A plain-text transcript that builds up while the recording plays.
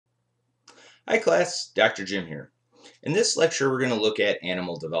Hi class, Dr. Jim here. In this lecture, we're going to look at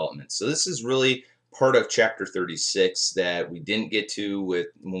animal development. So this is really part of chapter 36 that we didn't get to with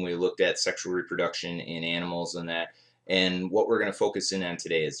when we looked at sexual reproduction in animals and that. And what we're going to focus in on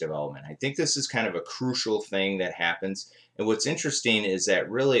today is development. I think this is kind of a crucial thing that happens. And what's interesting is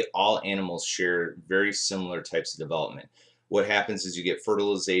that really all animals share very similar types of development. What happens is you get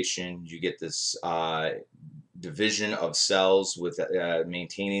fertilization, you get this division of cells with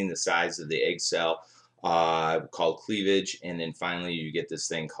maintaining the size of the egg cell called cleavage, and then finally you get this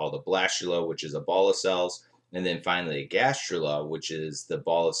thing called a blastula, which is a ball of cells, and then finally a gastrula, which is the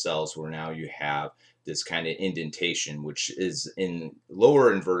ball of cells where now you have this kind of indentation, which is in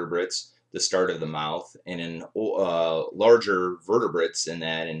lower invertebrates the start of the mouth, and in larger vertebrates, and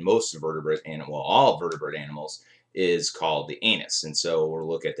that in most vertebrate animal, well, all vertebrate animals, is called the anus. And so we'll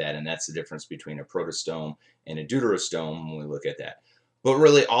look at that, and that's the difference between a protostome and a deuterostome when we look at that. But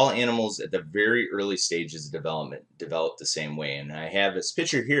really, all animals at the very early stages of development develop the same way. And I have this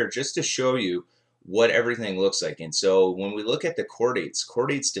picture here just to show you what everything looks like. And so when we look at the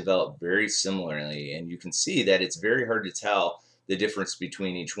chordates develop very similarly, and you can see that it's very hard to tell the difference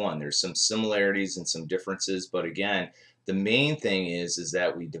between each one. There's some similarities and some differences, but again, the main thing is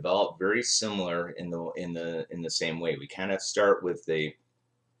that we develop very similar in the same way. We kind of start with the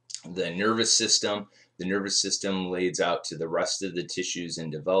nervous system. The nervous system leads out to the rest of the tissues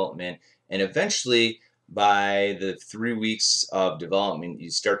in development, and eventually by the 3 weeks of development you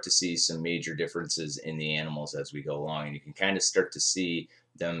start to see some major differences in the animals as we go along, and you can kind of start to see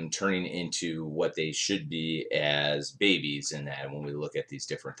them turning into what they should be as babies in that when we look at these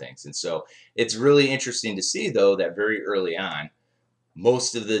different things. And so it's really interesting to see though that very early on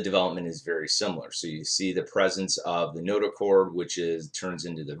most of the development is very similar. So you see the presence of the notochord, which turns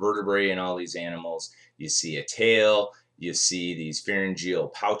into the vertebrae in all these animals. You see a tail. You see these pharyngeal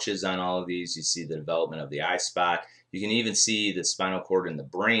pouches on all of these. You see the development of the eye spot. You can even see the spinal cord and the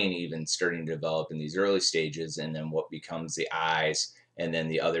brain even starting to develop in these early stages, and then what becomes the eyes, and then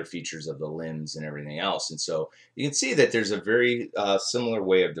the other features of the limbs and everything else. And so you can see that there's a very similar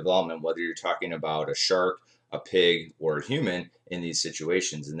way of development, whether you're talking about a shark, a pig, or a human in these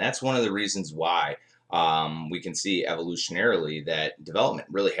situations. And that's one of the reasons why we can see evolutionarily that development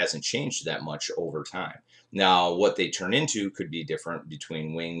really hasn't changed that much over time. Now, what they turn into could be different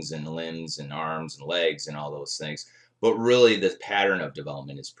between wings and limbs and arms and legs and all those things. But really, the pattern of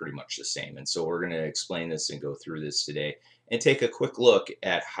development is pretty much the same. And so we're going to explain this and go through this today and take a quick look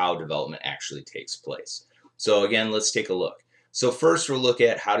at how development actually takes place. So again, let's take a look. So first we'll look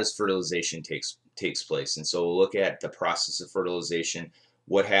at how does fertilization takes place. And so we'll look at the process of fertilization,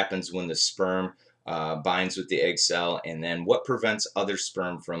 what happens when the sperm binds with the egg cell, and then what prevents other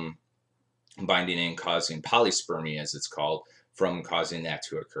sperm from binding and causing polyspermy, as it's called, from causing that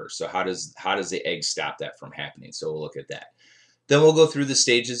to occur. So how does the egg stop that from happening? So we'll look at that. Then we'll go through the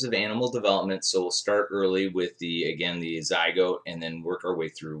stages of animal development. So we'll start early with the zygote, and then work our way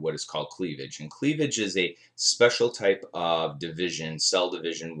through what is called cleavage. And cleavage is a special type of division, cell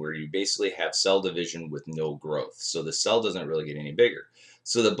division, where you basically have cell division with no growth. So the cell doesn't really get any bigger.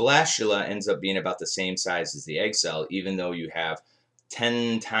 So the blastula ends up being about the same size as the egg cell, even though you have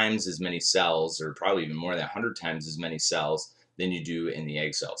 10 times as many cells, or probably even more than 100 times as many cells than you do in the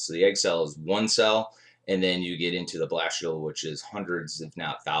egg cell. So the egg cell is one cell, and then you get into the blastula, which is hundreds, if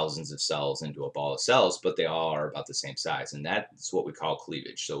not thousands, of cells into a ball of cells, but they all are about the same size. And that's what we call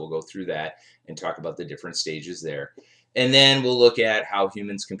cleavage. So we'll go through that and talk about the different stages there. And then we'll look at how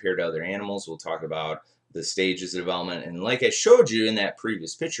humans compare to other animals. We'll talk about the stages of development. And like I showed you in that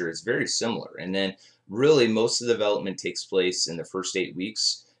previous picture, it's very similar. And then really most of the development takes place in the first 8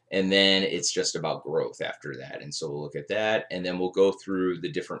 weeks. And then it's just about growth after that. And so we'll look at that. And then we'll go through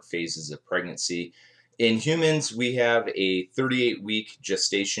the different phases of pregnancy. In humans, we have a 38-week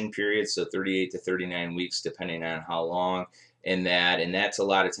gestation period, so 38 to 39 weeks, depending on how long, and that's a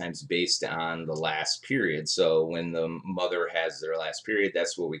lot of times based on the last period. So when the mother has their last period,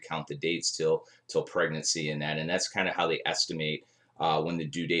 that's what we count the dates till pregnancy, and that's kind of how they estimate when the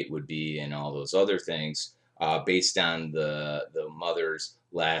due date would be, and all those other things based on the mother's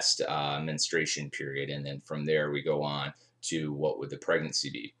last menstruation period, and then from there we go on to what would the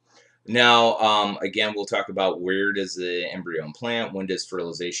pregnancy be. Now, again, we'll talk about where does the embryo implant, when does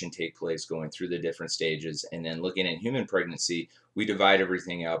fertilization take place, going through the different stages, and then looking at human pregnancy, we divide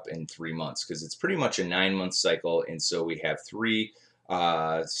everything up in 3 months because it's pretty much a 9-month cycle, and so we have three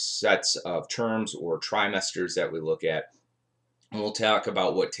sets of terms or trimesters that we look at, and we'll talk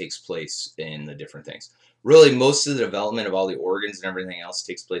about what takes place in the different things. Really, most of the development of all the organs and everything else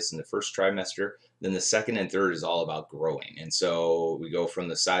takes place in the first trimester. Then the second and third is all about growing. And so we go from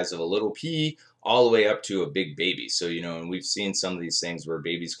the size of a little pea all the way up to a big baby. So, and we've seen some of these things where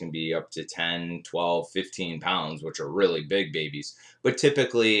babies can be up to 10, 12, 15 pounds, which are really big babies, but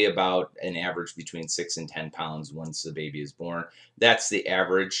typically about an average between 6 and 10 pounds once the baby is born. That's the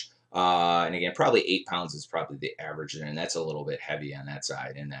average. And again, probably 8 pounds is probably the average, and that's a little bit heavy on that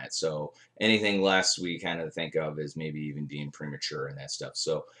side in that. So anything less we kind of think of as maybe even being premature and that stuff.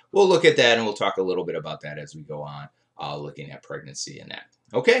 So we'll look at that and we'll talk a little bit about that as we go on, looking at pregnancy and that.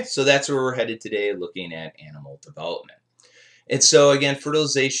 Okay, so that's where we're headed today, looking at animal development. And so again,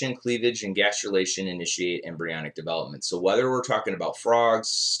 fertilization, cleavage, and gastrulation initiate embryonic development. So whether we're talking about frogs,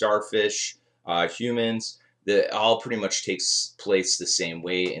 starfish, humans, that all pretty much takes place the same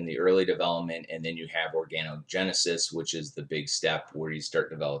way in the early development, and then you have organogenesis, which is the big step where you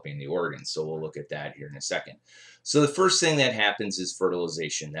start developing the organs. So we'll look at that here in a second. So the first thing that happens is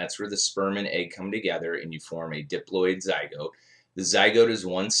fertilization. That's where the sperm and egg come together and you form a diploid zygote. The zygote is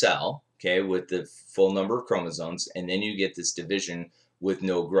one cell, okay, with the full number of chromosomes, and then you get this division with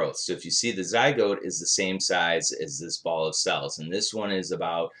no growth. So if you see, the zygote is the same size as this ball of cells, and this one is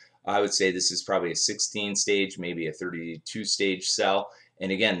about, I would say this is probably a 16 stage, maybe a 32 stage cell.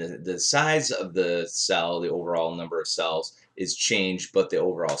 And again, the size of the cell, the overall number of cells is changed, but the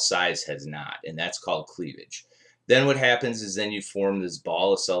overall size has not, and that's called cleavage. Then what happens is then you form this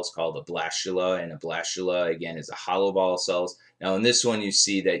ball of cells called a blastula, and a blastula, again, is a hollow ball of cells. Now in this one, you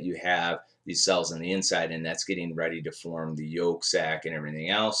see that you have these cells on the inside, and that's getting ready to form the yolk sac and everything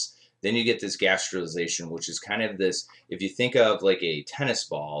else. Then you get this gastrulation, which is kind of this, if you think of like a tennis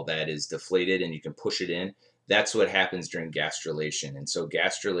ball that is deflated and you can push it in, that's what happens during gastrulation. And so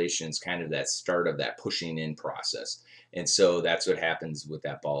gastrulation is kind of that start of that pushing in process. And so that's what happens with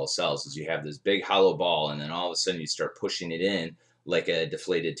that ball of cells, is you have this big hollow ball, and then all of a sudden you start pushing it in like a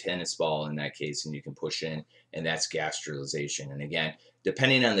deflated tennis ball in that case, and you can push in, and that's gastrulation. And again,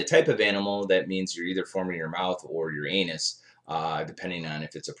 depending on the type of animal, that means you're either forming your mouth or your anus, depending on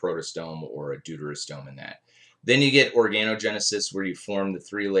if it's a protostome or a deuterostome in that. Then you get organogenesis, where you form the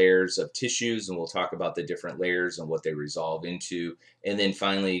 3 layers of tissues, and we'll talk about the different layers and what they resolve into. And then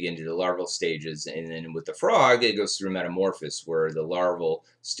finally you get into the larval stages, and then with the frog it goes through metamorphosis, where the larval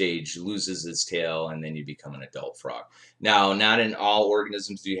stage loses its tail and then you become an adult frog. Now, not in all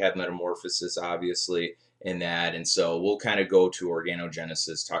organisms do you have metamorphosis, obviously, in that, and so we'll kind of go to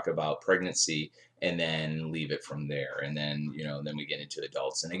organogenesis, talk about pregnancy, and then leave it from there. And then, then we get into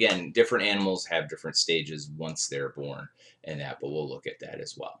adults. And again, different animals have different stages once they're born and that, but we'll look at that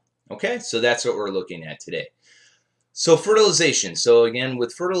as well. Okay, so that's what we're looking at today. So fertilization. So again,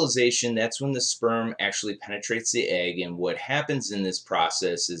 with fertilization, that's when the sperm actually penetrates the egg. And what happens in this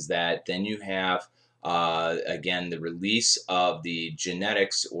process is that then you have, again, the release of the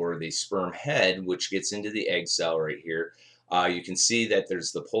genetics, or the sperm head, which gets into the egg cell right here. You can see that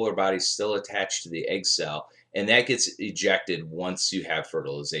there's the polar body still attached to the egg cell, and that gets ejected once you have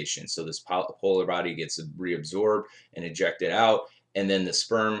fertilization. So this polar body gets reabsorbed and ejected out, and then the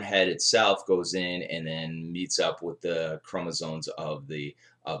sperm head itself goes in and then meets up with the chromosomes of the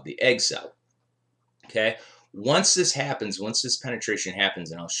egg cell. Okay. Once this happens, once this penetration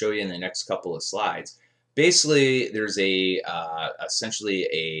happens, and I'll show you in the next couple of slides, basically there's a essentially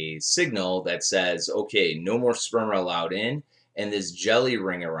a signal that says, okay, no more sperm are allowed in, and this jelly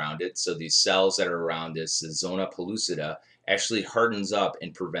ring around it, so these cells that are around this, the zona pellucida, actually hardens up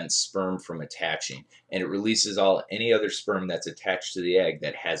and prevents sperm from attaching, and it releases any other sperm that's attached to the egg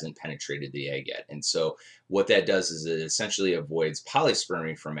that hasn't penetrated the egg yet. And so what that does is it essentially avoids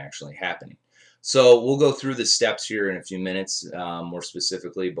polyspermy from actually happening. So we'll go through the steps here in a few minutes, more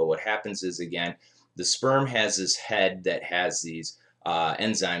specifically, but what happens is, again, the sperm has this head that has these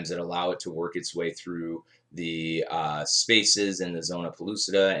enzymes that allow it to work its way through the spaces in the zona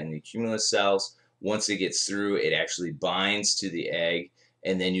pellucida and the cumulus cells. Once it gets through, it actually binds to the egg,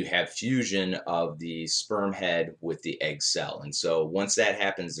 and then you have fusion of the sperm head with the egg cell. And so once that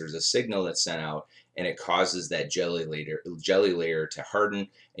happens, there's a signal that's sent out, and it causes that jelly layer to harden,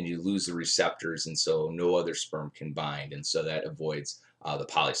 and you lose the receptors, and so no other sperm can bind, and so that avoids the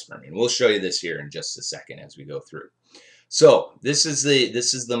polyspermy. And we'll show you this here in just a second as we go through. So this is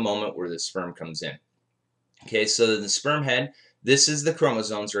the moment where the sperm comes in. Okay, so the sperm head, this is the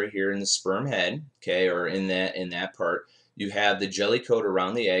chromosomes right here in the sperm head, okay, or in that part. You have the jelly coat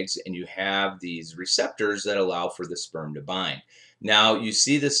around the eggs, and you have these receptors that allow for the sperm to bind. Now you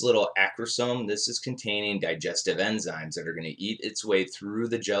see this little acrosome. This is containing digestive enzymes that are going to eat its way through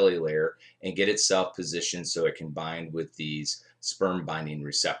the jelly layer and get itself positioned so it can bind with these sperm binding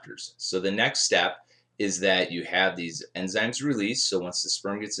receptors. So the next step is that you have these enzymes released. So once the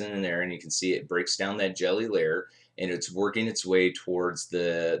sperm gets in there, and you can see it breaks down that jelly layer, and it's working its way towards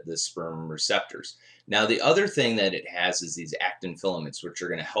the sperm receptors. Now, the other thing that it has is these actin filaments, which are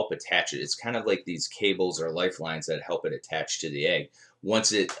going to help attach it. It's kind of like these cables or lifelines that help it attach to the egg.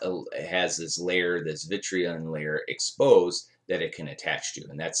 Once it has this layer, this vitreous layer exposed, that it can attach to,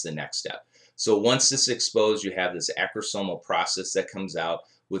 and that's the next step. So once this is exposed, you have this acrosomal process that comes out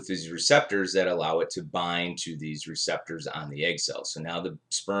with these receptors that allow it to bind to these receptors on the egg cell. So now the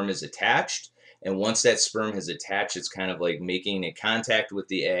sperm is attached, and once that sperm has attached, it's kind of like making a contact with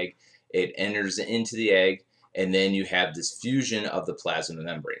the egg. It enters into the egg, and then you have this fusion of the plasma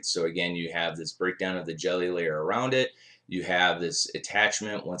membrane. So again, you have this breakdown of the jelly layer around it. You have this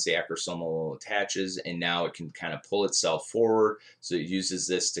attachment once the acrosomal attaches, and now it can kind of pull itself forward. So it uses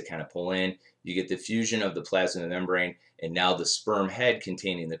this to kind of pull in. You get the fusion of the plasma membrane, and now the sperm head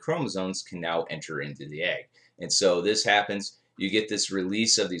containing the chromosomes can now enter into the egg. And so this happens. You get this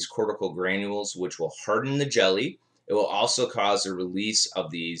release of these cortical granules, which will harden the jelly. It will also cause a release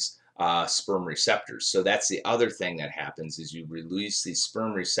of these sperm receptors. So that's the other thing that happens, is you release these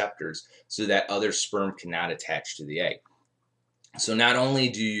sperm receptors so that other sperm cannot attach to the egg. So not only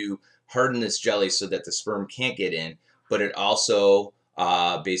do you harden this jelly so that the sperm can't get in, but it also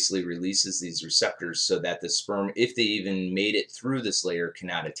basically releases these receptors so that the sperm, if they even made it through this layer,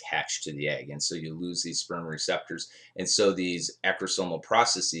 cannot attach to the egg. And so you lose these sperm receptors. And so these acrosomal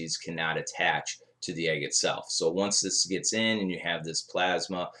processes cannot attach to the egg itself. So once this gets in and you have this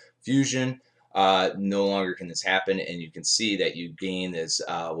plasma fusion, no longer can this happen. And you can see that you gain this,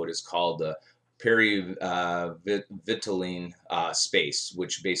 what is called the perivitelline space,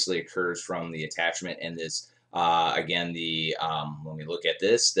 which basically occurs from the attachment. And this, again, when we look at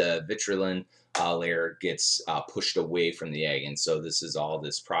this, the vitreous layer gets pushed away from the egg. And so this is all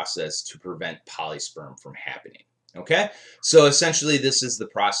this process to prevent polysperm from happening. Okay, so essentially this is the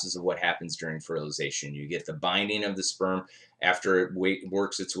process of what happens during fertilization. You get the binding of the sperm. After it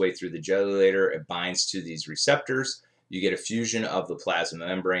works its way through the jelly layer, it binds to these receptors. You get a fusion of the plasma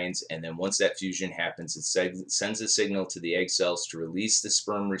membranes, and then once that fusion happens, it sends a signal to the egg cells to release the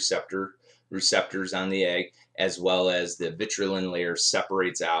sperm receptors on the egg, as well as the vitreous layer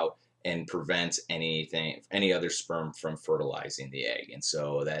separates out and prevents any other sperm from fertilizing the egg. And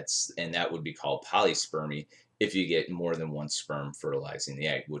so that would be called polyspermy if you get more than one sperm fertilizing the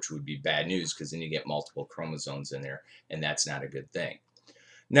egg, which would be bad news, because then you get multiple chromosomes in there, and that's not a good thing.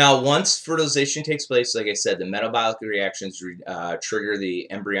 Now, once fertilization takes place, like I said, the metabolic reactions trigger the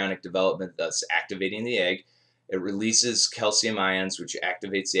embryonic development, thus activating the egg. It releases calcium ions, which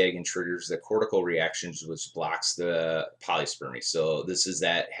activates the egg and triggers the cortical reactions, which blocks the polyspermy. So this is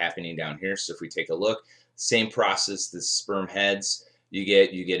that happening down here. So if we take a look, same process, the sperm heads, you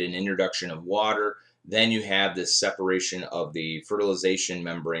get an introduction of water. Then you have this separation of the fertilization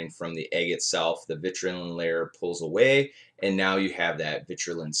membrane from the egg itself. The vitreous layer pulls away, and now you have that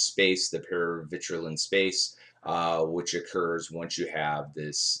vitreous space, the perivitreous space, which occurs once you have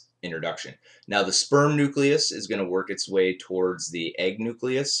this introduction. Now the sperm nucleus is going to work its way towards the egg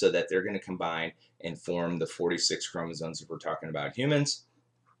nucleus so that they're going to combine and form the 46 chromosomes if we're talking about humans.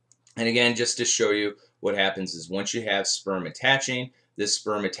 And again, just to show you what happens is once you have sperm attaching, this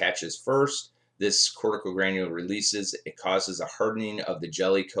sperm attaches first. This cortical granule releases. It causes a hardening of the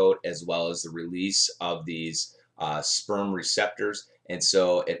jelly coat as well as the release of these sperm receptors. And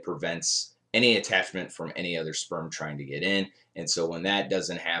so it prevents any attachment from any other sperm trying to get in. And so when that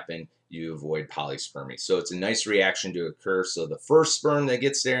doesn't happen, you avoid polyspermy. So it's a nice reaction to occur. So the first sperm that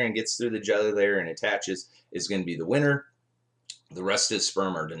gets there and gets through the jelly layer and attaches is going to be the winner. The rest of the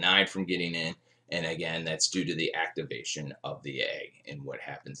sperm are denied from getting in. And again, that's due to the activation of the egg and what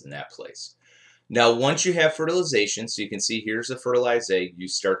happens in that place. Now, once you have fertilization, so you can see here's a fertilized egg, you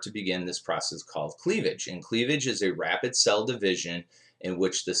start to begin this process called cleavage. And cleavage is a rapid cell division in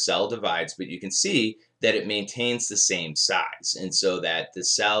which the cell divides, but you can see that it maintains the same size. And so that the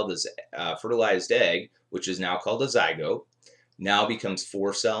cell, this fertilized egg, which is now called a zygote, now becomes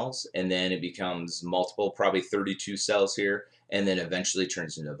 4 cells, and then it becomes multiple, probably 32 cells here, and then eventually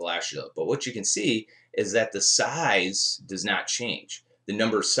turns into a blastula. But what you can see is that the size does not change. The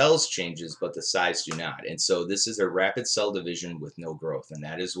number of cells changes, but the size do not. And so this is a rapid cell division with no growth, and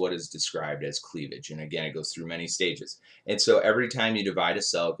that is what is described as cleavage. And again, it goes through many stages. And so every time you divide a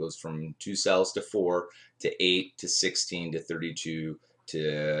cell, it goes from 2 cells to 4 to 8 to 16 to 32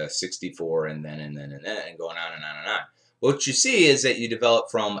 to 64, and then and going on and on and on. What you see is that you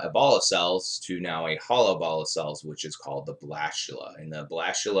develop from a ball of cells to now a hollow ball of cells, which is called the blastula. And the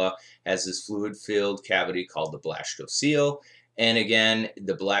blastula has this fluid-filled cavity called the blastocoel. And again,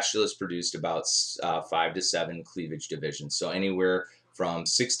 the blastula is produced about 5 to 7 cleavage divisions. So anywhere from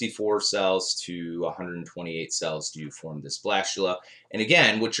 64 cells to 128 cells do form this blastula. And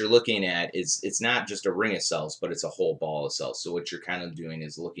again, what you're looking at is it's not just a ring of cells, but it's a whole ball of cells. So what you're kind of doing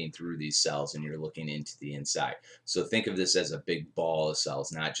is looking through these cells and you're looking into the inside. So think of this as a big ball of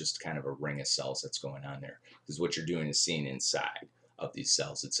cells, not just kind of a ring of cells that's going on there. Because what you're doing is seeing inside of these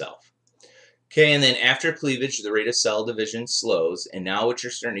cells itself. Okay, and then after cleavage, the rate of cell division slows, and now what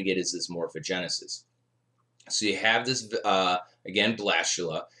you're starting to get is this morphogenesis. So you have this, again,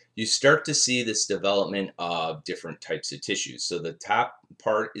 blastula. You start to see this development of different types of tissues. So the top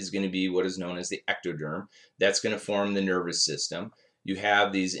part is going to be what is known as the ectoderm. That's going to form the nervous system. You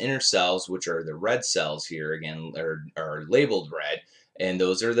have these inner cells, which are the red cells here, again, are labeled red. And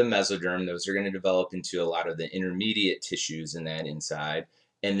those are the mesoderm. Those are going to develop into a lot of the intermediate tissues in that inside.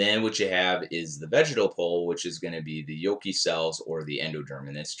 And then what you have is the vegetal pole, which is going to be the yolky cells or the endoderm.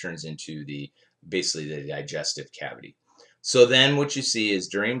 And this turns into basically the digestive cavity. So then what you see is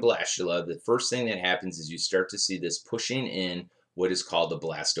during blastula, the first thing that happens is you start to see this pushing in what is called the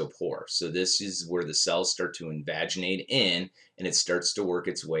blastopore. So this is where the cells start to invaginate in and it starts to work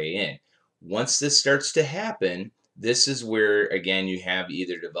its way in. Once this starts to happen, this is where, again, you have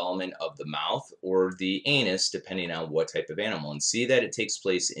either development of the mouth or the anus, depending on what type of animal. And see that it takes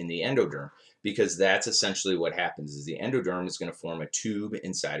place in the endoderm, because that's essentially what happens is the endoderm is going to form a tube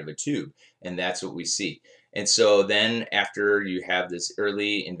inside of a tube. And that's what we see. And so then after you have this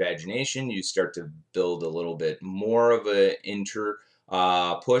early invagination, you start to build a little bit more of a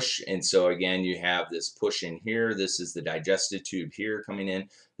push. And so again, you have this push in here. This is the digestive tube here coming in.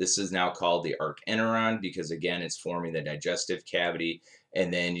 This is now called the organogenesis because again, it's forming the digestive cavity.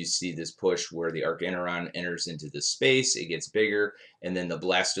 And then you see this push where the organogenesis enters into the space. It gets bigger, and then the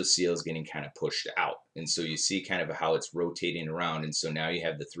blastocele is getting kind of pushed out. And so you see kind of how it's rotating around. And so now you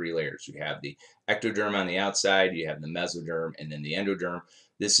have the three layers. You have the ectoderm on the outside, you have the mesoderm, and then the endoderm.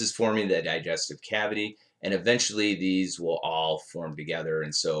 This is forming the digestive cavity, and eventually these will all form together.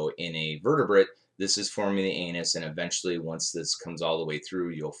 And so in a vertebrate, this is forming the anus, and eventually once this comes all the way through,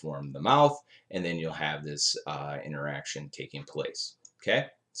 you'll form the mouth, and then you'll have this interaction taking place. Okay,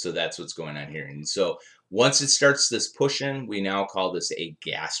 so that's what's going on here. And so once it starts this pushing, we now call this a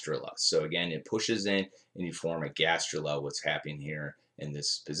gastrula. So again, it pushes in and you form a gastrula, what's happening here in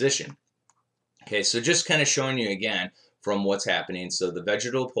this position. Okay, so just kind of showing you again from what's happening. So the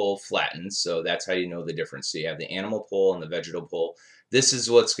vegetal pole flattens, so that's how you know the difference. So you have the animal pole and the vegetal pole. This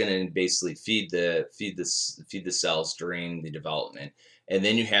is what's going to basically feed the cells during the development. And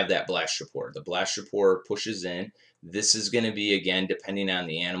then you have that blastopore. The blastopore pushes in. This is going to be, again, depending on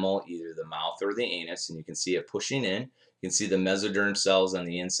the animal, either the mouth or the anus, and you can see it pushing in. You can see the mesoderm cells on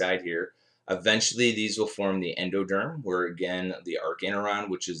the inside here. Eventually, these will form the endoderm, where again, the organogenesis,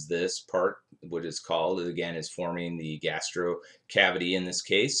 which is this part, what is called, again, is forming the gastro cavity in this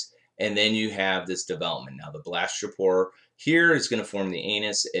case. And then you have this development. Now, the blastopore here is going to form the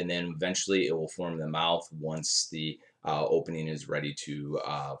anus, and then eventually it will form the mouth once the opening is ready to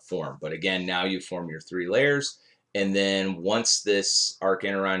form. But again, now you form your three layers. And then once this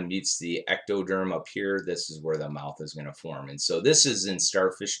organogenesis meets the ectoderm up here, this is where the mouth is going to form. And so this is in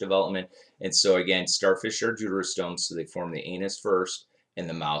starfish development. And so again, starfish are deuterostomes, so they form the anus first and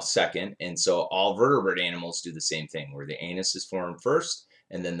the mouth second. And so all vertebrate animals do the same thing, where the anus is formed first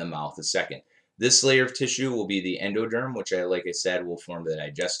and then the mouth is second. This layer of tissue will be the endoderm, which, like I said, will form the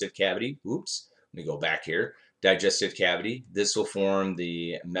digestive cavity. Oops, let me go back here. Digestive cavity. This will form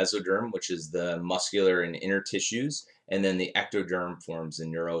the mesoderm, which is the muscular and inner tissues, and then the ectoderm forms the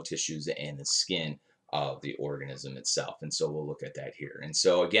neurotissues and the skin of the organism itself. And so we'll look at that here. And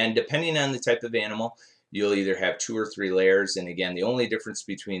so again, depending on the type of animal, you'll either have 2 or 3 layers. And again, the only difference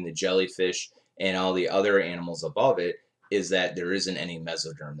between the jellyfish and all the other animals above it is that there isn't any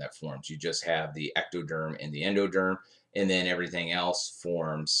mesoderm that forms. You just have the ectoderm and the endoderm, and then everything else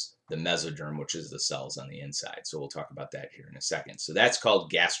forms the mesoderm, which is the cells on the inside. So we'll talk about that here in a second. So that's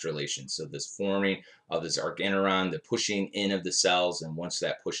called gastrulation. So this forming of this organogenesis, the pushing in of the cells, and once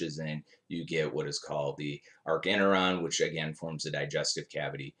that pushes in, you get what is called the organogenesis, which again forms the digestive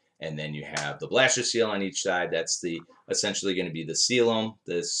cavity. And then you have the blastocele on each side. That's essentially going to be the coelom,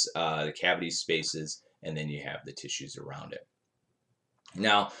 the cavity spaces, and then you have the tissues around it.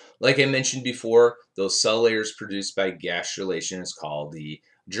 Now, like I mentioned before, those cell layers produced by gastrulation is called the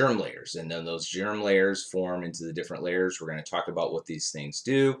germ layers. And then those germ layers form into the different layers. We're going to talk about what these things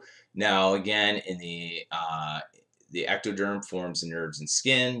do. Now, again, in the ectoderm forms the nerves and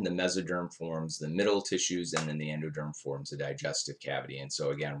skin, the mesoderm forms the middle tissues, and then the endoderm forms the digestive cavity. And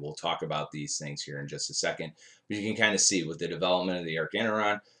so again, we'll talk about these things here in just a second, but you can kind of see with the development of the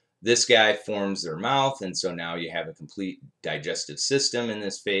organogenesis, this guy forms their mouth, and so now you have a complete digestive system in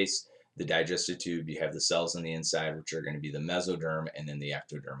this face. The digestive tube, you have the cells on the inside, which are going to be the mesoderm, and then the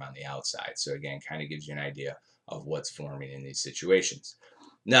ectoderm on the outside. So again, kind of gives you an idea of what's forming in these situations.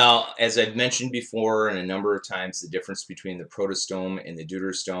 Now, as I've mentioned before and a number of times, the difference between the protostome and the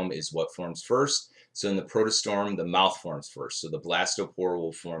deuterostome is what forms first. So in the protostome, the mouth forms first. So the blastopore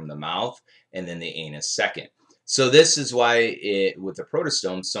will form the mouth, and then the anus second. So this is why with the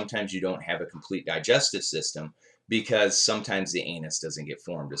protostome, sometimes you don't have a complete digestive system, because sometimes the anus doesn't get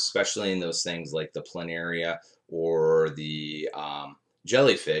formed, especially in those things like the planaria or the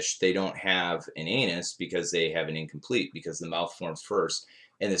jellyfish. They don't have an anus because they have an incomplete, because the mouth forms first,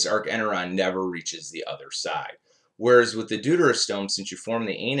 and this organogenesis never reaches the other side. Whereas with the deuterostome, since you form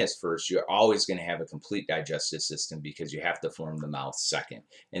the anus first, you're always going to have a complete digestive system because you have to form the mouth second.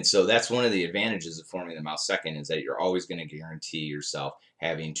 And so that's one of the advantages of forming the mouth second, is that you're always going to guarantee yourself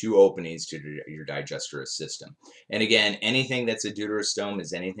having two openings to your digestive system. And again, anything that's a deuterostome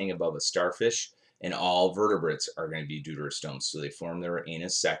is anything above a starfish, and all vertebrates are going to be deuterostomes. So they form their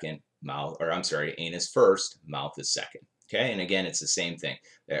anus second, anus first, mouth is second. Okay, and again, it's the same thing.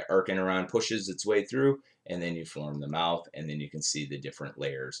 The organogenesis pushes its way through, and then you form the mouth, and then you can see the different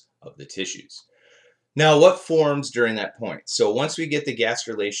layers of the tissues. Now, what forms during that point? So once we get the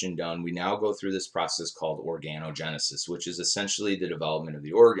gastrulation done, we now go through this process called organogenesis, which is essentially the development of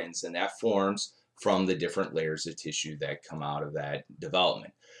the organs, and that forms from the different layers of tissue that come out of that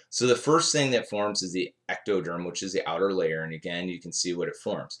development. So the first thing that forms is the ectoderm, which is the outer layer, and again, you can see what it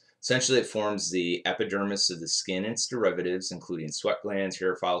forms. Essentially, it forms the epidermis of the skin and its derivatives, including sweat glands,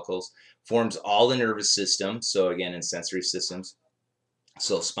 hair follicles, forms all the nervous system, so again, in sensory systems.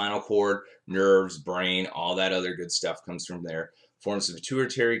 So spinal cord, nerves, brain, all that other good stuff comes from there. Forms the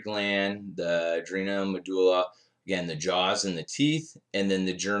pituitary gland, the adrenal medulla, again, the jaws and the teeth, and then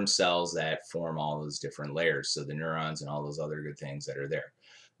the germ cells that form all those different layers. So the neurons and all those other good things that are there.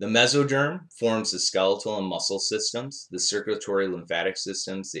 The mesoderm forms the skeletal and muscle systems, the circulatory lymphatic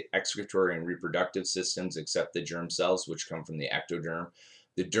systems, the excretory and reproductive systems, except the germ cells, which come from the ectoderm,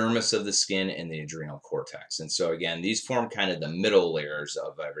 the dermis of the skin, and the adrenal cortex. And so again, these form kind of the middle layers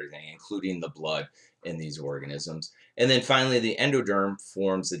of everything, including the blood in these organisms. And then finally, the endoderm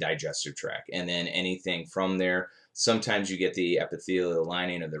forms the digestive tract. And then anything from there, sometimes you get the epithelial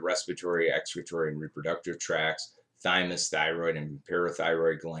lining of the respiratory, excretory, and reproductive tracts, thymus, thyroid, and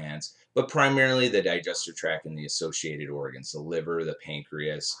parathyroid glands, but primarily the digestive tract and the associated organs, the liver, the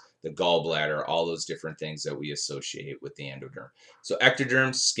pancreas, the gallbladder, all those different things that we associate with the endoderm. So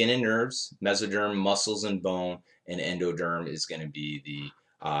ectoderm, skin and nerves; mesoderm, muscles and bone; and endoderm is going to be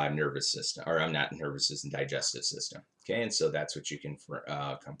the nervous system, or I'm not nervous system, digestive system. Okay, and so that's what you can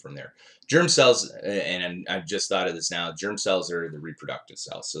come from there. Germ cells, and I've just thought of this now, germ cells are the reproductive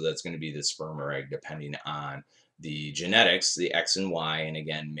cells. So that's going to be the sperm or egg, depending on the genetics, the X and Y, and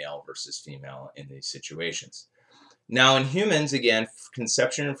again, male versus female in these situations. Now, in humans, again,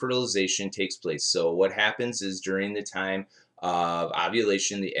 conception and fertilization takes place. So what happens is during the time of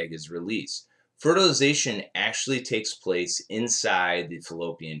ovulation, the egg is released. Fertilization actually takes place inside the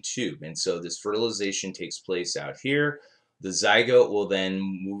fallopian tube. And so this fertilization takes place out here. The zygote will then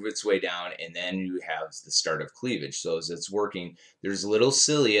move its way down, and then you have the start of cleavage. So as it's working, there's little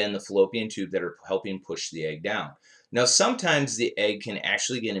cilia in the fallopian tube that are helping push the egg down. Now, sometimes the egg can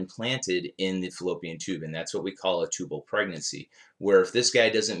actually get implanted in the fallopian tube, and that's what we call a tubal pregnancy, where if this guy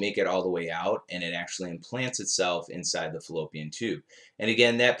doesn't make it all the way out, and it actually implants itself inside the fallopian tube. And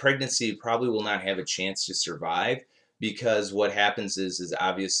again, that pregnancy probably will not have a chance to survive, because what happens is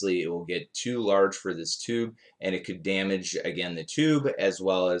obviously it will get too large for this tube, and it could damage, again, the tube, as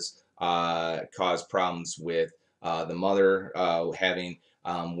well as cause problems with the mother having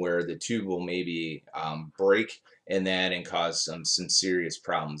where the tube will maybe break and cause some serious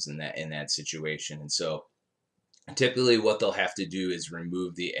problems in that situation. And so typically what they'll have to do is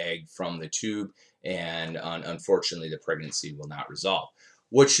remove the egg from the tube, and unfortunately the pregnancy will not resolve.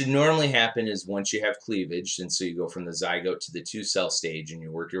 What should normally happen is once you have cleavage, and so you go from the zygote to the two-cell stage and you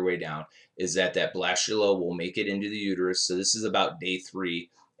work your way down, is that blastula will make it into the uterus. So this is about day 3,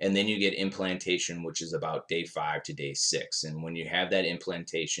 and then you get implantation, which is about day 5 to day 6. And when you have that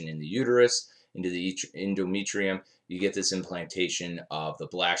implantation in the uterus, into the endometrium, you get this implantation of the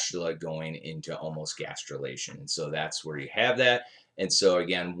blastula going into almost gastrulation. And so that's where you have that. And so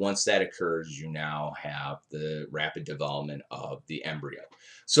again, once that occurs, you now have the rapid development of the embryo.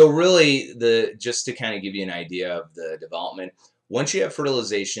 So really, just to kind of give you an idea of the development, once you have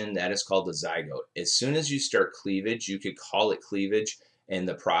fertilization, that is called the zygote. As soon as you start cleavage, you could call it cleavage in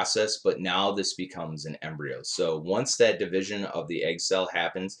the process, but now this becomes an embryo. So once that division of the egg cell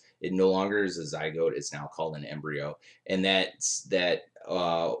happens, it no longer is a zygote, it's now called an embryo. And that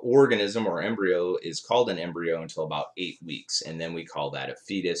organism or embryo is called an embryo until about 8 weeks. And then we call that a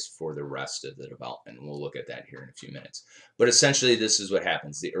fetus for the rest of the development. And we'll look at that here in a few minutes. But essentially, this is what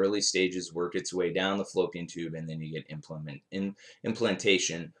happens. The early stages work its way down the fallopian tube, and then you get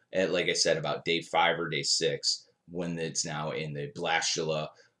implantation at, like I said, about day 5 or day 6, when it's now in the blastula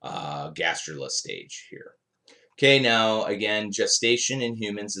gastrula stage here. Okay, now again, gestation in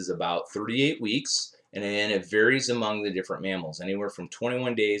humans is about 38 weeks, and then it varies among the different mammals, anywhere from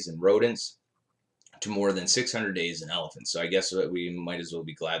 21 days in rodents to more than 600 days in elephants. So I guess we might as well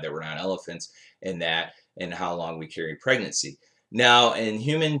be glad that we're not elephants in that, and how long we carry pregnancy. Now, in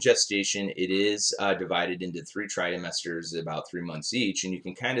human gestation, it is divided into 3 trimesters, about 3 months each, and you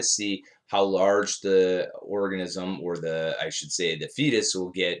can kind of see how large the organism, or I should say, the fetus will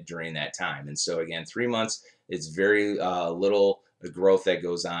get during that time. And so again, 3 months, it's very little growth that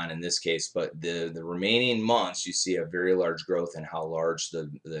goes on in this case, but the remaining months, you see a very large growth in how large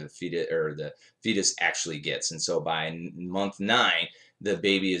the fetus actually gets. And so by month 9, the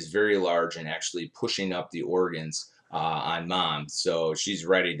baby is very large and actually pushing up the organs on mom. So she's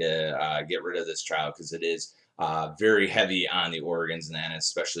ready to get rid of this child, because it is very heavy on the organs, and then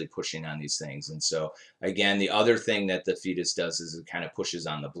especially pushing on these things. And so again, the other thing that the fetus does is it kind of pushes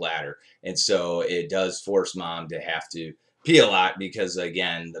on the bladder. And so it does force mom to have to pee a lot, because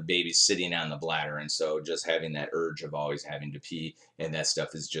again, the baby's sitting on the bladder. And so just having that urge of always having to pee, and that stuff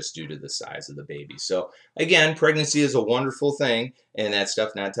is just due to the size of the baby. So again, pregnancy is a wonderful thing, and that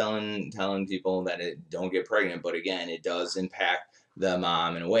stuff, not telling people that it don't get pregnant, but again, it does impact the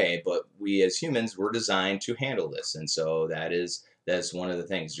mom in a way. But we as humans, we're designed to handle this. And so that's one of the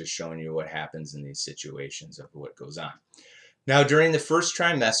things, just showing you what happens in these situations of what goes on. Now, during the first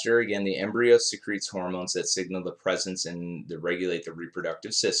trimester, again, the embryo secretes hormones that signal the presence and to regulate the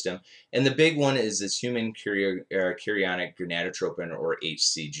reproductive system. And the big one is this human chorionic gonadotropin, or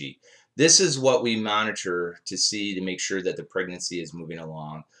HCG. This is what we monitor to make sure that the pregnancy is moving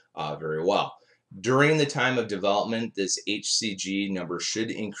along very well. During the time of development, this HCG number should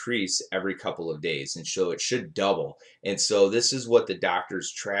increase every couple of days, and so it should double. And so this is what the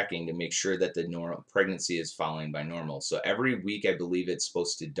doctor's tracking to make sure that the pregnancy is following by normal. So every week, I believe it's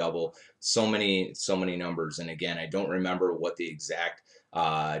supposed to double so many numbers. And again, I don't remember what the exact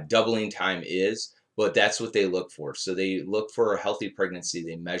doubling time is, but that's what they look for. So they look for a healthy pregnancy.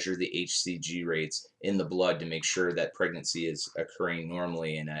 They measure the HCG rates in the blood to make sure that pregnancy is occurring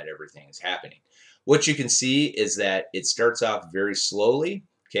normally and that everything is happening. What you can see is that it starts off very slowly.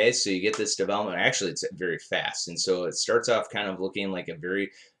 Okay, so you get this development. Actually, it's very fast. And so it starts off kind of looking like a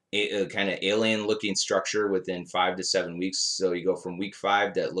very kind of alien looking structure within 5 to 7 weeks. So you go from week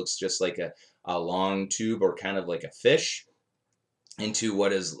 5, that looks just like a long tube, or kind of like a fish, into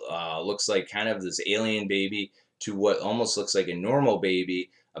what looks like kind of this alien baby, to what almost looks like a normal baby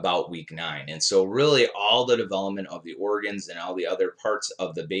about week 9. And so really, all the development of the organs and all the other parts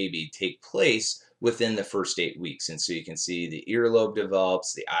of the baby take place within the first 8 weeks. And so you can see the earlobe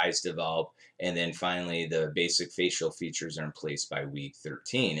develops, the eyes develop, and then finally the basic facial features are in place by week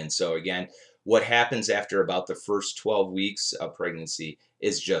 13. And so again, what happens after about the first 12 weeks of pregnancy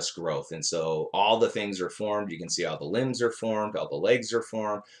is just growth. And so all the things are formed. You can see all the limbs are formed, all the legs are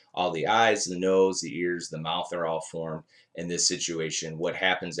formed, all the eyes, the nose, the ears, the mouth are all formed. In this situation, what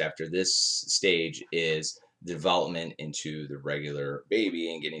happens after this stage is development into the regular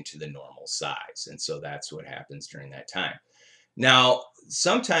baby and getting to the normal size. And so that's what happens during that time. Now,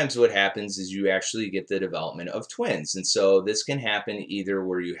 sometimes what happens is you actually get the development of twins. And so this can happen either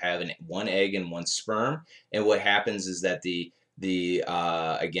where you have one egg and one sperm. And what happens is that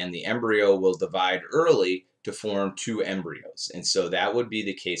again, the embryo will divide early to form 2 embryos. And so that would be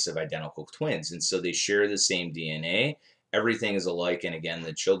the case of identical twins. And so they share the same DNA. Everything is alike, and again,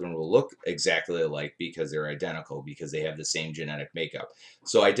 the children will look exactly alike because they're identical, because they have the same genetic makeup.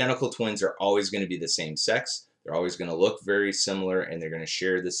 So identical twins are always going to be the same sex. They're always going to look very similar, and they're going to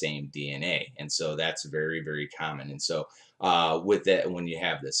share the same DNA. And so that's very, very common. And so with that, when you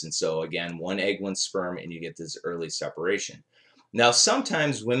have this, and so again, one egg, one sperm, and you get this early separation. Now,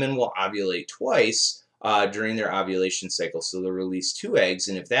 sometimes women will ovulate twice during their ovulation cycle. So they'll release 2 eggs.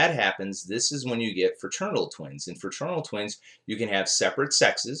 And if that happens, this is when you get fraternal twins. And fraternal twins, you can have separate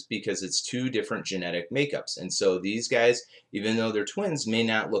sexes because it's 2 different genetic makeups. And so these guys, even though they're twins, may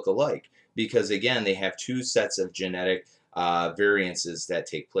not look alike because, again, they have 2 sets of genetic variances that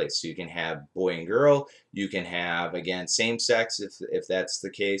take place. So you can have boy and girl. You can have, again, same sex if that's the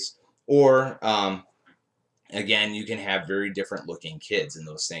case. Or, again, you can have very different looking kids and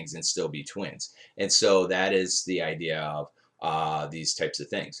those things and still be twins. And so that is the idea of these types of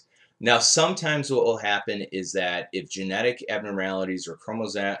things. Now, sometimes what will happen is that if genetic abnormalities or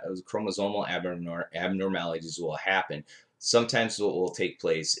chromosomal abnormalities will happen, sometimes what will take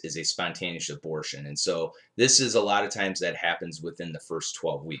place is a spontaneous abortion. And so this is a lot of times that happens within the first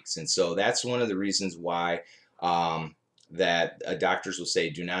 12 weeks. And so that's one of the reasons why that doctors will say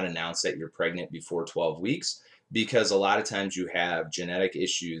do not announce that you're pregnant before 12 weeks, because a lot of times you have genetic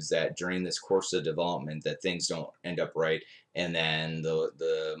issues that during this course of development that things don't end up right, and then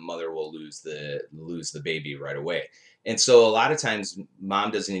the mother will lose the baby right away. And so a lot of times mom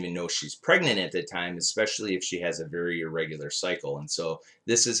doesn't even know she's pregnant at the time, especially if she has a very irregular cycle. And so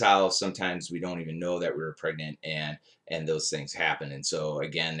this is how sometimes we don't even know that we were pregnant, and those things happen. And so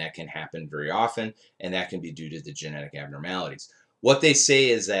again, that can happen very often, and that can be due to the genetic abnormalities. What they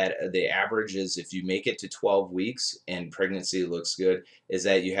say is that the average is if you make it to 12 weeks and pregnancy looks good, is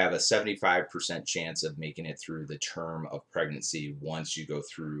that you have a 75% chance of making it through the term of pregnancy once you go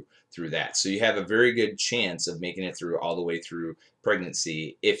through that. So you have a very good chance of making it through all the way through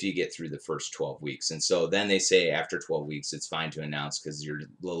pregnancy if you get through the first 12 weeks. And so then they say after 12 weeks, it's fine to announce because the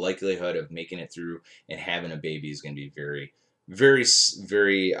likelihood of making it through and having a baby is going to be very, very,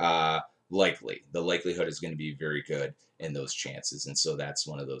 very likely. The likelihood is going to be very good in those chances. And so that's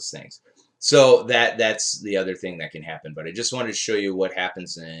one of those things. So that's the other thing that can happen. But I just wanted to show you what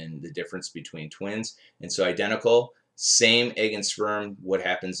happens in the difference between twins. And so identical, same egg and sperm. What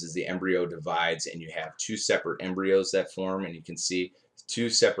happens is the embryo divides and you have 2 separate embryos that form, and you can see 2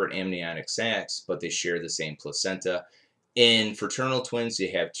 separate amniotic sacs, but they share the same placenta. In fraternal twins,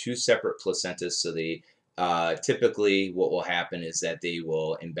 you have 2 separate placentas, so they typically what will happen is that they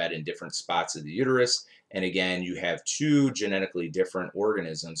will embed in different spots of the uterus. And again, you have 2 genetically different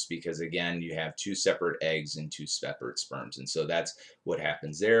organisms because, again, you have 2 separate eggs and 2 separate sperms. And so that's what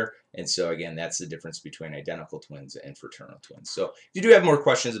happens there. And so, again, that's the difference between identical twins and fraternal twins. So if you do have more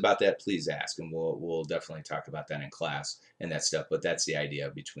questions about that, please ask, and we'll definitely talk about that in class and that stuff. But that's the idea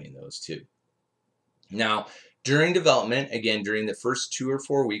between those 2. Now, during development, again, during the first 2 or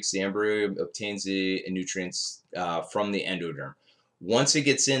 4 weeks, the embryo obtains the nutrients from the endoderm. Once it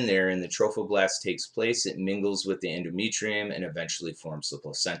gets in there and the trophoblast takes place, it mingles with the endometrium and eventually forms the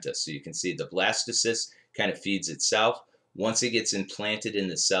placenta. So you can see the blastocyst kind of feeds itself. Once it gets implanted in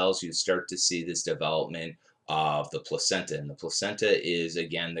the cells, you start to see this development of the placenta. And the placenta is,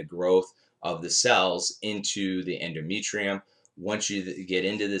 again, the growth of the cells into the endometrium. Once you get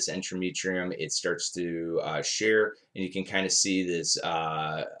into this endometrium, it starts to share, and you can kind of see this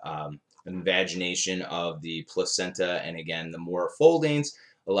invagination of the placenta. And again, the more foldings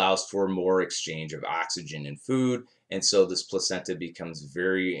allows for more exchange of oxygen and food. And so this placenta becomes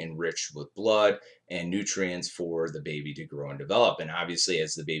very enriched with blood and nutrients for the baby to grow and develop. And obviously,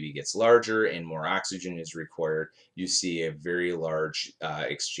 as the baby gets larger and more oxygen is required, you see a very large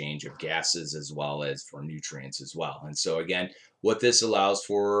exchange of gases as well as for nutrients as well. And so again, what this allows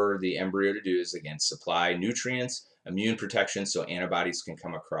for the embryo to do is, again, supply nutrients, immune protection, so antibodies can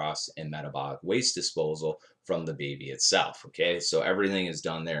come across, and metabolic waste disposal from the baby itself. Okay, so everything is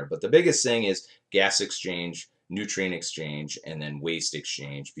done there. But the biggest thing is gas exchange, nutrient exchange, and then waste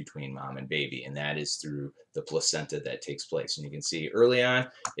exchange between mom and baby. And that is through the placenta that takes place. And you can see early on,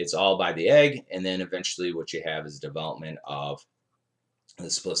 it's all by the egg. And then eventually what you have is development of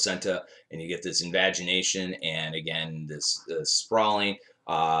this placenta, and you get this invagination, and again, this sprawling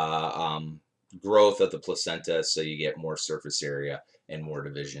growth of the placenta, so you get more surface area and more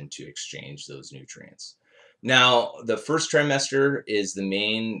division to exchange those nutrients. Now, the first trimester is the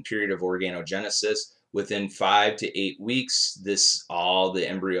main period of organogenesis. Within 5 to 8 weeks, the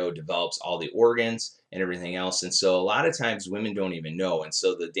embryo develops all the organs and everything else. And so a lot of times women don't even know. And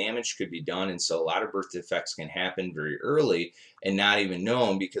so the damage could be done. And so a lot of birth defects can happen very early and not even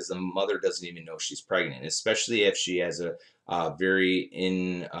known because the mother doesn't even know she's pregnant, especially if she has a very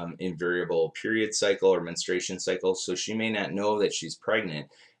invariable period cycle or menstruation cycle. So she may not know that she's pregnant.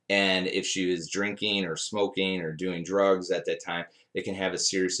 And if she was drinking or smoking or doing drugs at that time, it can have a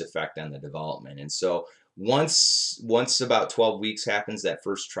serious effect on the development. And so once about 12 weeks happens, that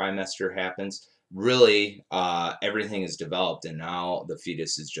first trimester happens, really everything is developed and now the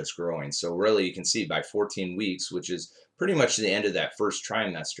fetus is just growing. So really you can see by 14 weeks, which is pretty much the end of that first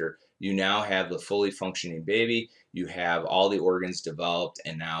trimester, you now have the fully functioning baby, you have all the organs developed,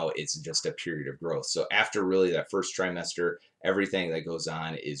 and now it's just a period of growth. So after really that first trimester, everything that goes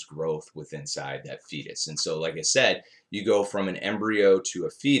on is growth within inside that fetus. And so like I said, you go from an embryo to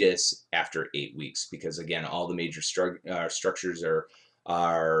a fetus after 8 weeks, because again, all the major structures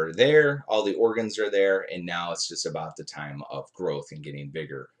are there, all the organs are there, and now it's just about the time of growth and getting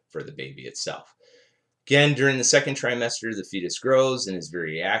bigger for the baby itself. Again, during the second trimester, the fetus grows and is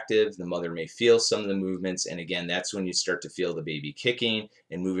very active. The mother may feel some of the movements, and again, that's when you start to feel the baby kicking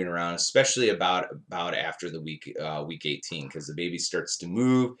and moving around, especially about after the week 18, because the baby starts to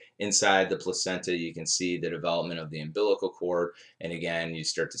move inside the placenta. You can see the development of the umbilical cord, and again, you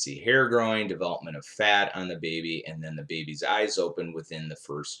start to see hair growing, development of fat on the baby, and then the baby's eyes open within the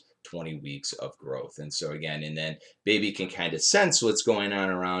first 20 weeks of growth. And so again, and then baby can kind of sense what's going on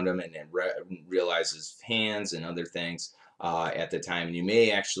around them, and then realizes hands and other things at the time. And you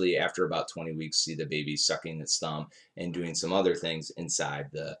may actually, after about 20 weeks, see the baby sucking its thumb and doing some other things inside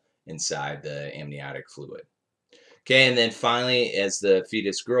the amniotic fluid. Okay, and then finally, as the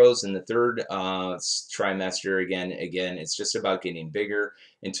fetus grows in the third trimester, again, it's just about getting bigger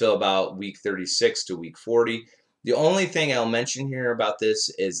until about week 36 to week 40. The only thing I'll mention here about this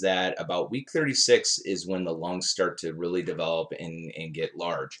is that about week 36 is when the lungs start to really develop and get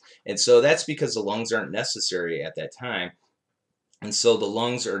large. And so that's because the lungs aren't necessary at that time. And so the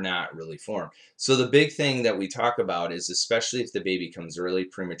lungs are not really formed. So the big thing that we talk about is, especially if the baby comes early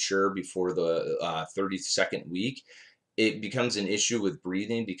premature before the 32nd week, it becomes an issue with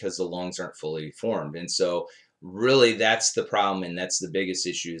breathing because the lungs aren't fully formed. And so really that's the problem, and that's the biggest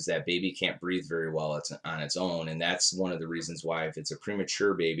issue, is that baby can't breathe very well on its own. And that's one of the reasons why, if it's a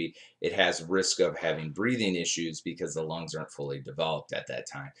premature baby, it has risk of having breathing issues because the lungs aren't fully developed at that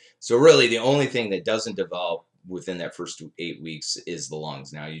time. So really the only thing that doesn't develop within that first 8 weeks is the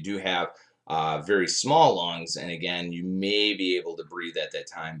lungs. Now you do have very small lungs, and again, you may be able to breathe at that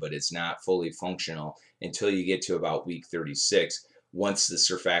time, but it's not fully functional until you get to about week 36, once the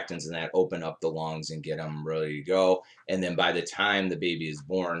surfactants and that open up the lungs and get them ready to go. And then by the time the baby is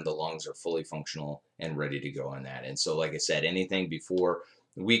born, the lungs are fully functional and ready to go on that. And so like I said, anything before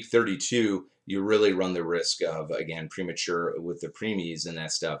week 32, you really run the risk of, again, premature with the preemies and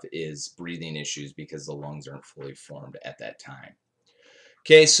that stuff, is breathing issues because the lungs aren't fully formed at that time.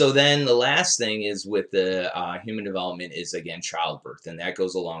 Okay, so then the last thing is with the human development is, again, childbirth. And that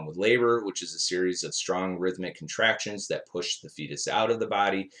goes along with labor, which is a series of strong rhythmic contractions that push the fetus out of the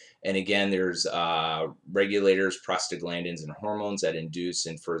body. And again, there's regulators, prostaglandins, and hormones that induce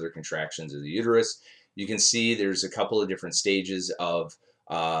and further contractions of the uterus. You can see there's a couple of different stages of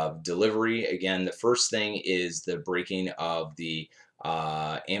delivery. Again, the first thing is the breaking of the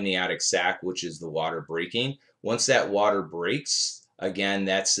amniotic sac, which is the water breaking. Once that water breaks, again,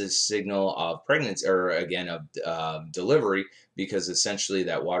 that's the signal of pregnancy, or again of delivery, because essentially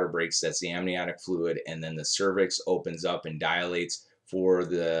that water breaks, that's the amniotic fluid, and then the cervix opens up and dilates for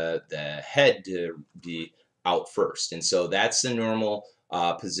the head to be out first. And so that's the normal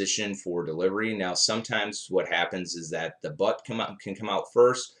position for delivery. Now, sometimes what happens is that the butt can come out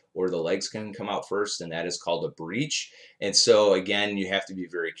first, or the legs can come out first, and that is called a breech. And so again, you have to be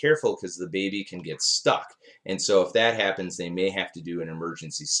very careful because the baby can get stuck. And so if that happens, they may have to do an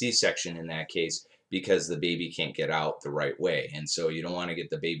emergency C-section in that case, because the baby can't get out the right way. And so you don't want to get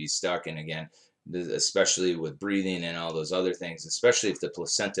the baby stuck. And again, especially with breathing and all those other things, especially if the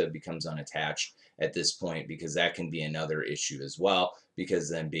placenta becomes unattached at this point, because that can be another issue as well, because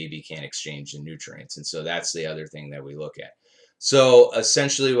then baby can't exchange the nutrients. And so that's the other thing that we look at. So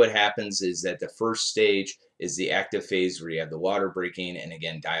essentially what happens is that the first stage is the active phase, where you have the water breaking and,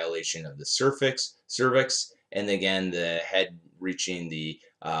 again, dilation of the cervix, and again the head reaching the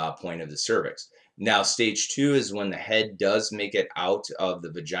point of the cervix. Now, stage 2 is when the head does make it out of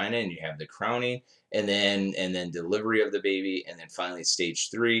the vagina and you have the crowning, and then delivery of the baby. And then finally, stage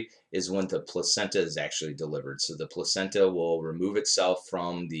 3 is when the placenta is actually delivered. So the placenta will remove itself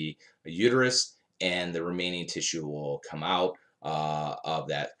from the uterus, and the remaining tissue will come out of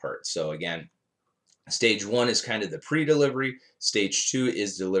that part. So again, stage 1 is kind of the pre-delivery, stage 2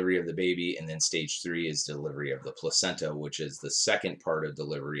 is delivery of the baby, and then stage 3 is delivery of the placenta, which is the second part of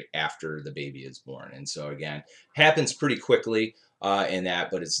delivery after the baby is born. And so again, happens pretty quickly in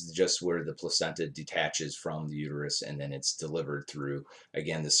that, but it's just where the placenta detaches from the uterus, and then it's delivered through,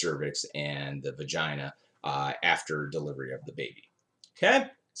 again, the cervix and the vagina after delivery of the baby. Okay,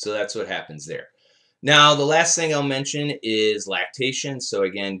 so that's what happens there. Now, the last thing I'll mention is lactation. So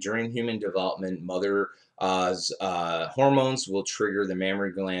again, during human development, hormones will trigger the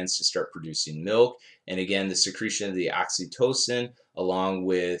mammary glands to start producing milk. And again, the secretion of the oxytocin, along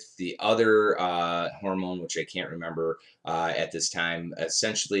with the other hormone, which I can't remember at this time,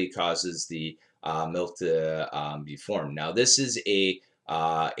 essentially causes the milk to be formed. Now, this is a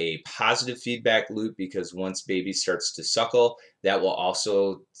positive feedback loop because once baby starts to suckle, that will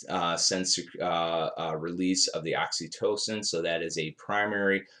also send release of the oxytocin. So that is a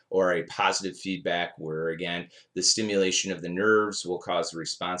primary or a positive feedback where, again, the stimulation of the nerves will cause the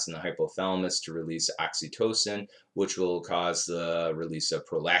response in the hypothalamus to release oxytocin, which will cause the release of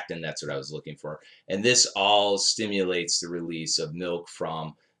prolactin. That's what I was looking for. And this all stimulates the release of milk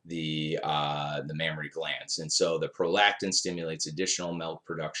from the mammary glands, and so the prolactin stimulates additional milk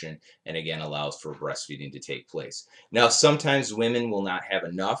production, and again allows for breastfeeding to take place. Now, sometimes women will not have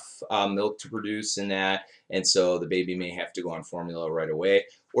enough milk to produce in that, and so the baby may have to go on formula right away.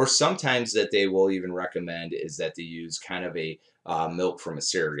 Or sometimes that they will even recommend is that they use kind of a milk from a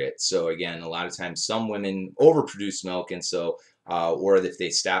surrogate. So again, a lot of times some women overproduce milk, and so or if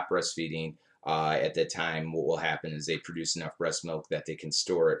they stop breastfeeding at that time, what will happen is they produce enough breast milk that they can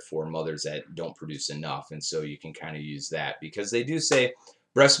store it for mothers that don't produce enough. And so you can kind of use that because they do say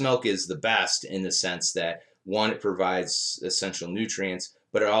breast milk is the best in the sense that one, it provides essential nutrients,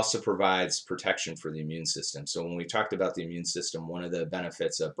 but it also provides protection for the immune system. So when we talked about the immune system, one of the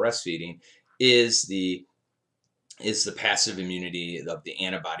benefits of breastfeeding is the passive immunity of the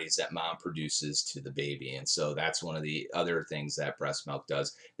antibodies that mom produces to the baby. And so that's one of the other things that breast milk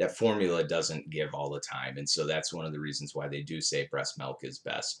does that formula doesn't give all the time. And so that's one of the reasons why they do say breast milk is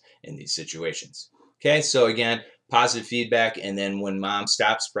best in these situations. Okay, so again, positive feedback. And then when mom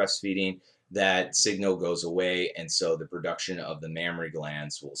stops breastfeeding, that signal goes away. And so the production of the mammary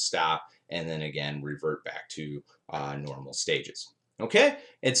glands will stop and then again revert back to normal stages. Okay,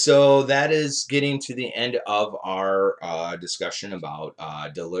 and so that is getting to the end of our discussion about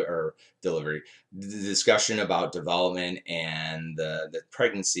delivery, the discussion about development and the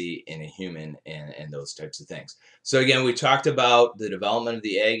pregnancy in a human and those types of things. So again, we talked about the development of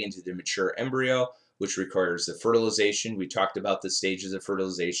the egg into the mature embryo, which requires the fertilization. We talked about the stages of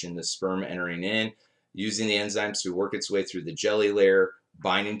fertilization, the sperm entering in, using the enzymes to work its way through the jelly layer,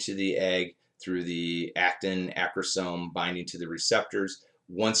 binding to the egg, through the actin acrosome binding to the receptors.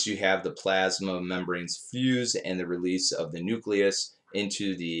 Once you have the plasma membranes fuse and the release of the nucleus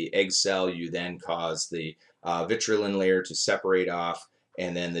into the egg cell, you then cause the vitreolin layer to separate off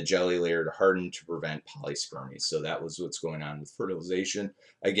and then the jelly layer to harden to prevent polyspermy. So that was what's going on with fertilization.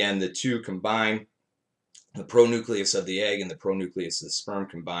 Again, the two combine. The pronucleus of the egg and the pronucleus of the sperm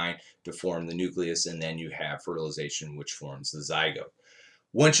combine to form the nucleus, and then you have fertilization, which forms the zygote.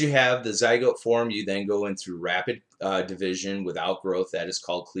 Once you have the zygote form, you then go in through rapid division without growth. That is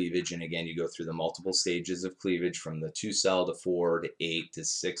called cleavage. And again, you go through the multiple stages of cleavage from the 2-cell to 4 to 8 to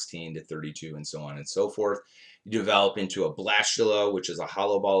 16 to 32 and so on and so forth. You develop into a blastula, which is a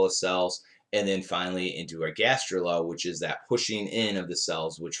hollow ball of cells, and then finally into a gastrula, which is that pushing in of the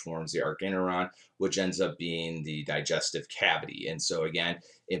cells, which forms the archeneuron, which ends up being the digestive cavity. And so again,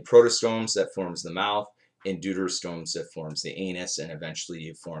 in protostomes, that forms the mouth. In deuterostomes, that forms the anus, and eventually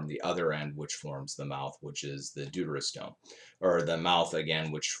you form the other end, which forms the mouth, which is the deuterostome, or the mouth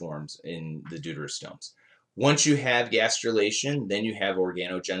again, which forms in the deuterostomes. Once you have gastrulation, then you have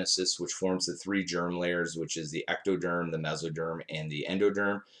organogenesis, which forms the 3 germ layers, which is the ectoderm, the mesoderm, and the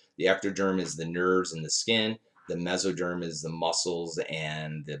endoderm. The ectoderm is the nerves and the skin. The mesoderm is the muscles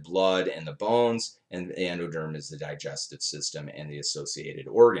and the blood and the bones, and the endoderm is the digestive system and the associated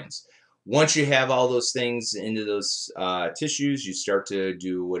organs. Once you have all those things into those tissues, you start to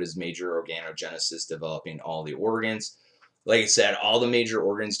do what is major organogenesis, developing all the organs. Like I said, all the major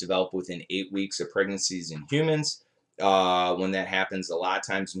organs develop within 8 weeks of pregnancies in humans. When that happens, a lot of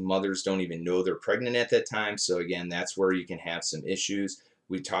times mothers don't even know they're pregnant at that time. So again, that's where you can have some issues.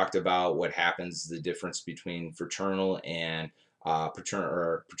 We talked about what happens, the difference between fraternal and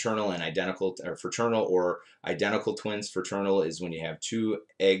paternal and identical, or fraternal or identical twins. Fraternal is when you have 2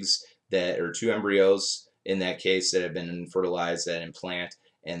 eggs that, or 2 embryos in that case, that have been fertilized that implant,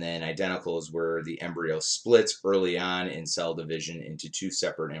 and then identical is where the embryo splits early on in cell division into 2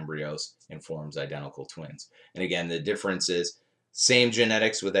 separate embryos and forms identical twins. And again, the difference is same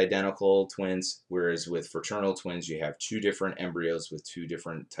genetics with identical twins, whereas with fraternal twins, you have 2 different embryos with 2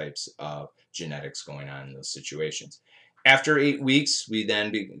 different types of genetics going on in those situations. After 8 weeks, we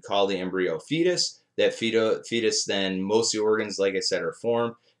then call the embryo fetus. That fetus then, most of the organs, like I said, are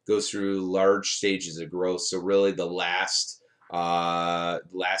formed, goes through large stages of growth. So really the last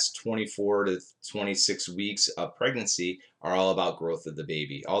last 24 to 26 weeks of pregnancy are all about growth of the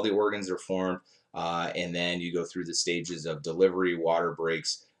baby. All the organs are formed, and then you go through the stages of delivery, water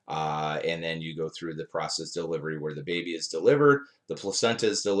breaks, and then you go through the process delivery where the baby is delivered, the placenta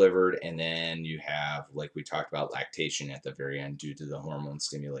is delivered, and then you have, like we talked about, lactation at the very end due to the hormone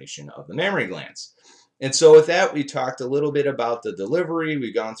stimulation of the mammary glands. And so with that, we talked a little bit about the delivery.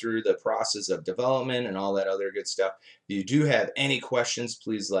 We've gone through the process of development and all that other good stuff. If you do have any questions,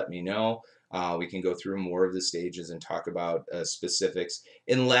 please let me know. We can go through more of the stages and talk about specifics.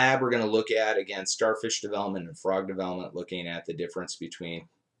 In lab, we're going to look at, again, starfish development and frog development, looking at the difference between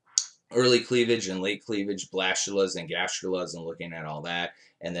early cleavage and late cleavage, blastulas and gastrulas, and looking at all that,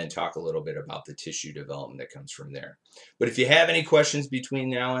 and then talk a little bit about the tissue development that comes from there. But if you have any questions between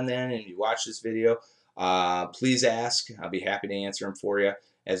now and then and you watch this video, please ask. I'll be happy to answer them for you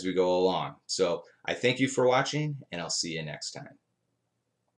as we go along. So I thank you for watching, and I'll see you next time.